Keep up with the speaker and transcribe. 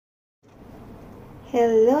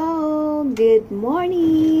Hello, good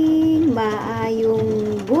morning,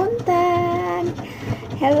 maayong buntag.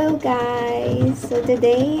 Hello guys, so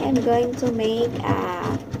today I'm going to make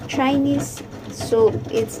a Chinese soup.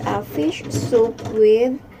 It's a fish soup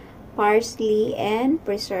with parsley and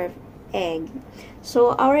preserved egg.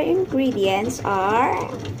 So our ingredients are,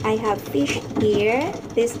 I have fish here,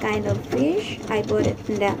 this kind of fish. I bought it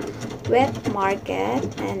in the wet market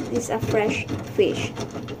and it's a fresh fish.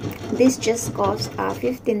 This just cost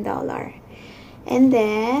 $15. And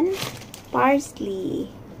then parsley,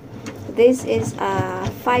 this is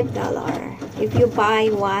 $5. If you buy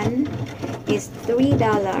one, it's $3,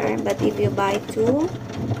 but if you buy two,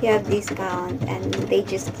 you have discount and they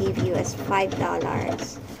just give you as $5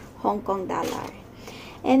 Hong Kong dollar.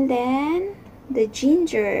 And then the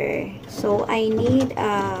ginger, so I need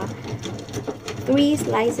 3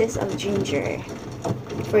 slices of ginger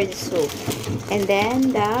for the soup, and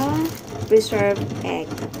then the preserved egg.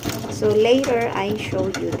 So later I show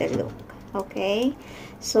you the look. Okay,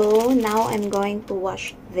 so now I'm going to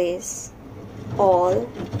wash this all,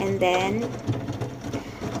 and then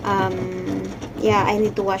yeah, I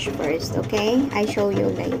need to wash first. Okay, I show you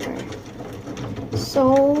later.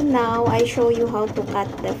 So now I show you how to cut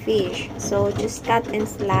the fish. So just cut and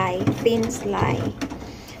slice, thin slice,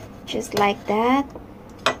 just like that.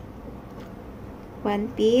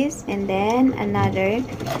 One piece and then another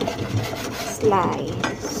slice,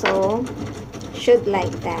 so should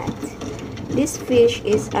like that. This fish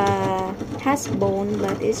is has bone,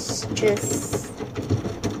 but it's just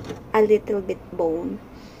a little bit bone,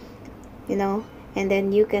 you know. And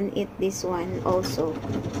then you can eat this one also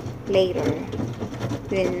later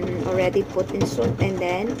when already put in soup, and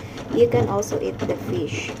then you can also eat the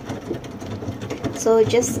fish. So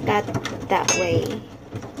just cut that way.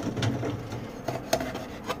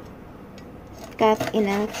 Cut in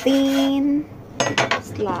a thin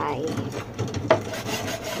slice.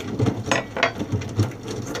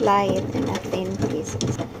 Slice it in a thin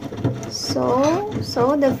pieces.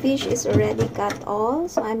 So the fish is already cut all.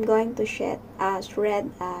 So I'm going to shred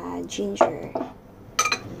ginger.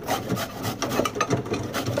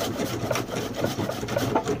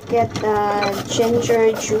 Get the ginger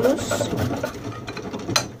juice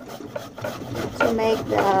to make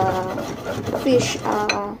the fish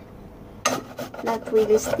not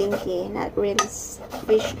really stinky, not really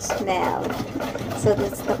fish smell. So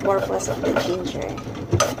that's the purpose of the ginger.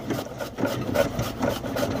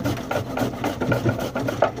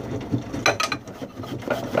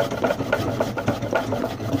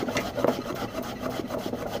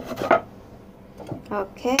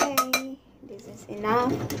 Okay, this is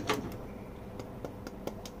enough.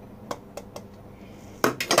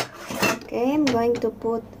 Okay, I'm going to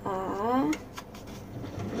put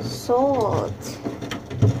salt,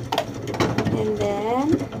 and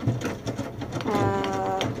then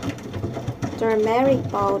turmeric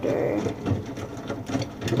powder,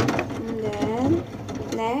 and then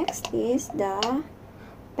next is the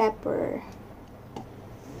pepper,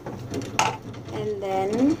 and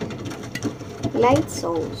then light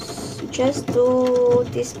sauce, just 2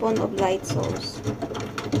 teaspoons of light sauce.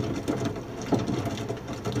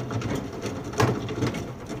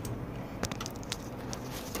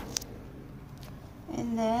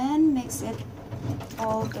 And then mix it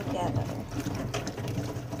all together.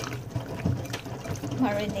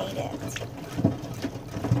 Marinate it.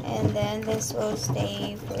 And then this will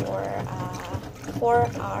stay for 4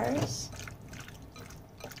 hours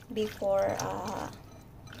before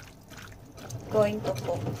going to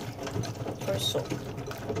cook for soup.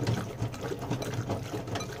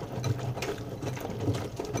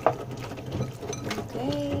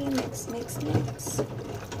 Okay, mix.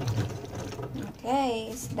 Okay,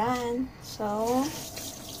 it's done. So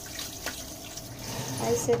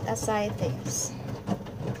I set aside this.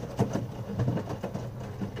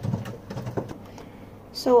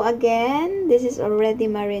 So again, this is already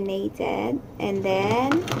marinated, and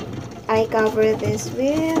then I cover this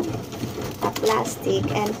with a plastic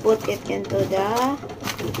and put it into the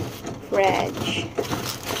fridge.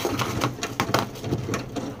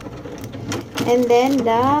 And then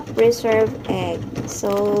the preserved egg.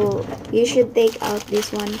 So you should take out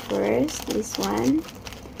this one first, this one,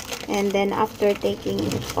 and then after taking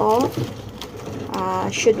it off,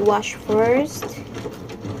 should wash first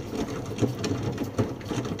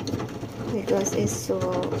because it's so,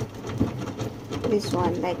 this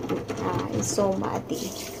one like is so muddy.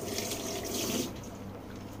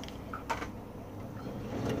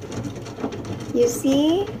 You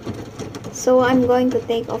see? So I'm going to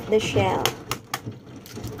take off the shell.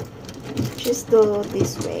 Just do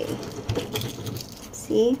this way.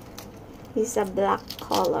 See? It's a black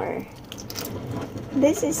color.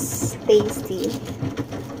 This is tasty.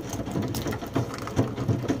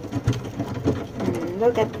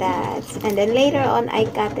 Look at that. And then later on, I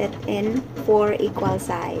cut it in 4 equal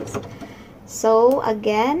size. So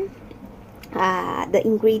again, the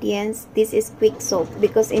ingredients, this is quick soap,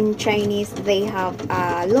 because in Chinese they have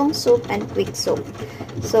long soap and quick soap.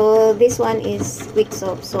 So this one is quick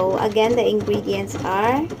soap. So again, the ingredients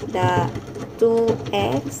are the 2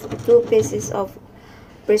 eggs, 2 pieces of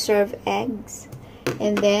preserved eggs,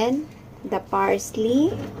 and then the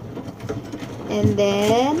parsley, and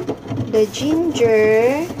then the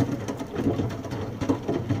ginger,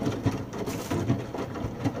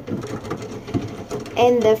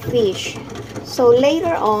 and the fish. So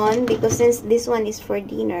later on, because since this one is for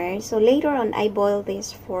dinner, so later on I boil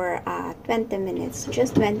this for 20 minutes.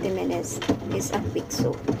 Just 20 minutes is a quick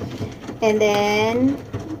soup. And then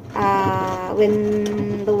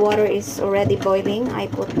when the water is already boiling, I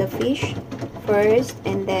put the fish first,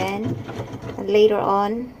 and then later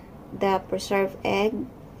on the preserved egg,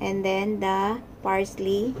 and then the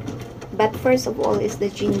parsley. But first of all is the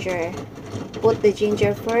ginger. Put the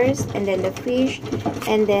ginger first, and then the fish,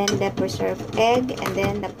 and then the preserved egg, and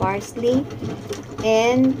then the parsley,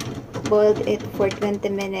 and boiled it for 20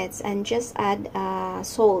 minutes, and just add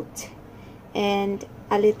salt and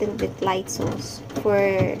a little bit light sauce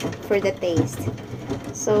for the taste.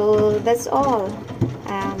 So that's all.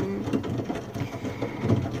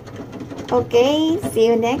 Okay, see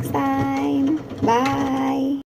you next time. Bye.